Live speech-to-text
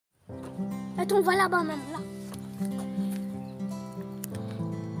Vite, on va là-bas, maman, là.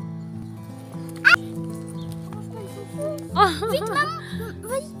 Oh. Vite, maman,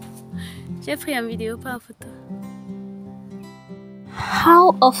 vas-y. J'ai pris une vidéo, pas une photo.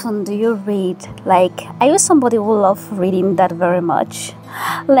 How often do you read? Like, are you somebody who loves reading that very much?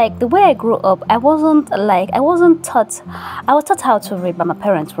 Like, the way I grew up, I was taught how to read by my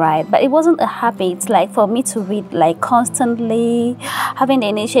parents, right? But it wasn't a habit, like, for me to read, like, constantly, having the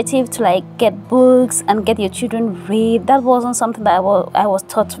initiative to, like, get books and get your children read. That wasn't something that I was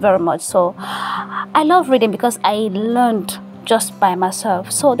taught very much. So, I love reading because I learned just by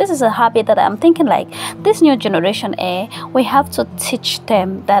myself. So this is a habit that I'm thinking, like, this new generation, we have to teach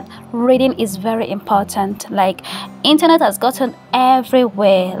them that reading is very important. Like, internet has gotten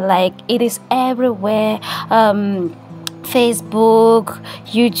everywhere, like, it is everywhere. Facebook,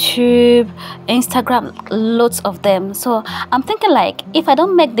 YouTube, Instagram, loads of them. So I'm thinking, like, if I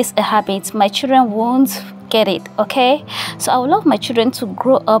don't make this a habit, my children won't get it. Okay, so I would love my children to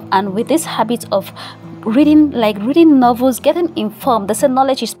grow up and with this habit of reading, like reading novels, getting informed. They say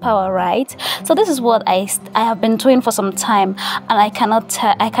knowledge is power, right? So this is what I have been doing for some time, and I cannot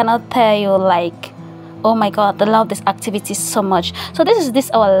tell you, like, oh my god, I love this activity so much. So this is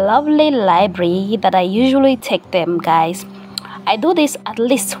our lovely library that I usually take them, guys. I do this at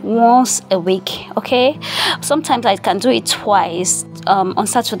least once a week, okay? Sometimes I can do it twice on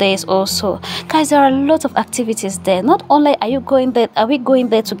Saturdays also. Guys, there are a lot of activities there. Not only are we going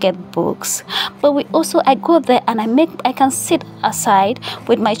there to get books, but I go there and I can sit aside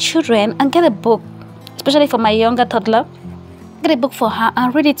with my children and get a book, especially for my younger toddler. Get a book for her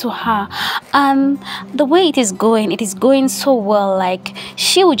and read it to her, and the way it is going so well. Like,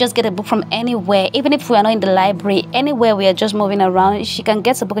 she will just get a book from anywhere, even if we are not in the library, anywhere we are just moving around, she can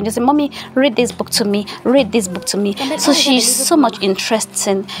get a book and just say, "Mommy, read this book to me, read this book to me." So she's so much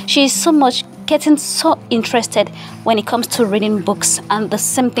interested. She's getting so interested when it comes to reading books, and the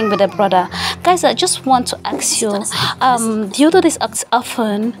same thing with her brother. Guys, I just want to ask you, do you do this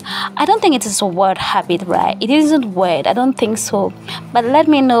often? I don't think it is a word habit, right? It isn't weird, I don't think so, but let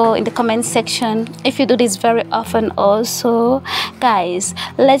me know in the comment section if you do this very often also. Guys,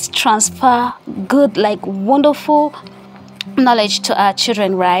 let's transfer good, like, wonderful knowledge to our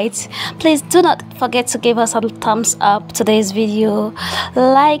children, right? Please do not forget to give us a thumbs up to this video,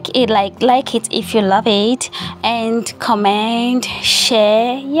 like it if you love it, and comment,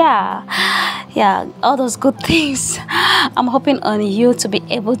 share, yeah, all those good things. I'm hoping on you to be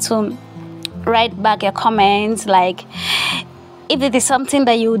able to write back your comments, like, if it is something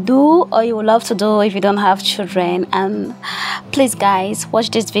that you do or you would love to do if you don't have children. And please, guys, watch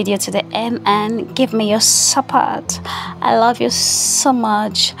this video to the end and give me your support. I love you so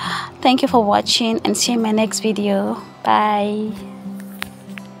much. Thank you for watching, and see you in my next video. Bye.